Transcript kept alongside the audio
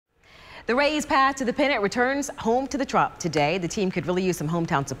The Rays' path to the pennant returns home to the Trop today. The team could really use some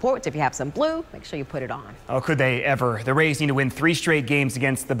hometown support. So if you have some blue, make sure you put it on. Oh, could they ever? The Rays need to win 3 straight games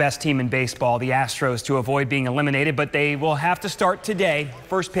against the best team in baseball, the Astros, to avoid being eliminated. But they will have to start today.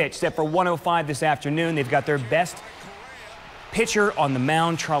 First pitch set for 1:05 this afternoon. They've got their best pitcher on the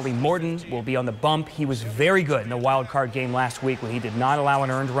mound. Charlie Morton will be on the bump. He was very good in the wild card game last week when he did not allow an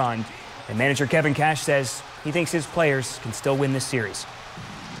earned run. And manager Kevin Cash says he thinks his players can still win this series.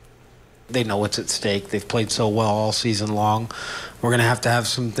 They know what's at stake. They've played so well all season long. We're going to have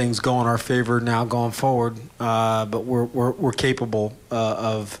some things go in our favor now going forward. But we're capable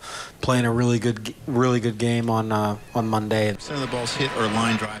of playing a really good game on Monday. Some of the balls hit or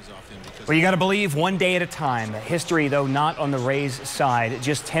line drives off him. Well, you got to believe one day at a time. History, though, not on the Rays' side.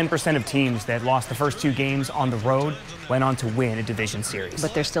 Just 10% of teams that lost the first 2 games on the road went on to win a division series.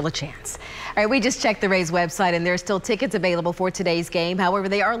 But there's still a chance. All right, we just checked the Rays website, and there are still tickets available for today's game. However,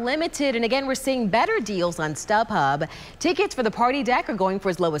 they are limited, and again, we're seeing better deals on StubHub. Tickets for the party deck are going for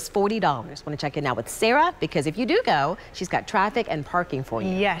as low as $40. Want to check in now with Sarah, because if you do go, she's got traffic and parking for you.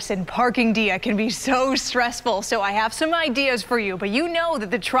 Yes, and parking, Dia, can be so stressful. So I have some ideas for you, but you know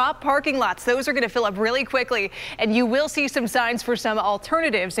that the Trop parking lots, those are going to fill up really quickly, and you will see some signs for some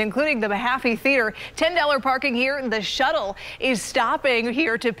alternatives, including the Mahaffey Theater. $10 parking here. The shuttle is stopping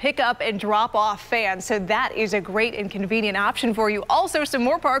here to pick up and drop off fans, so that is a great and convenient option for you. Also, some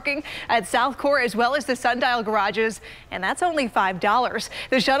more parking at South Core as well as the Sundial garages, and that's only $5.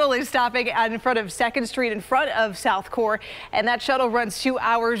 The shuttle is stopping in front of 2nd Street in front of South Core, and that shuttle runs 2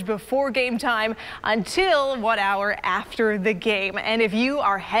 hours before game time until 1 hour after the game. And if you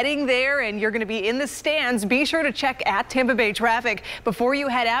are heading there and you're going to be in the stands, be sure to check at Tampa Bay traffic before you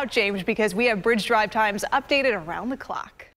head out, James, because we have bridge drive times updated around the clock.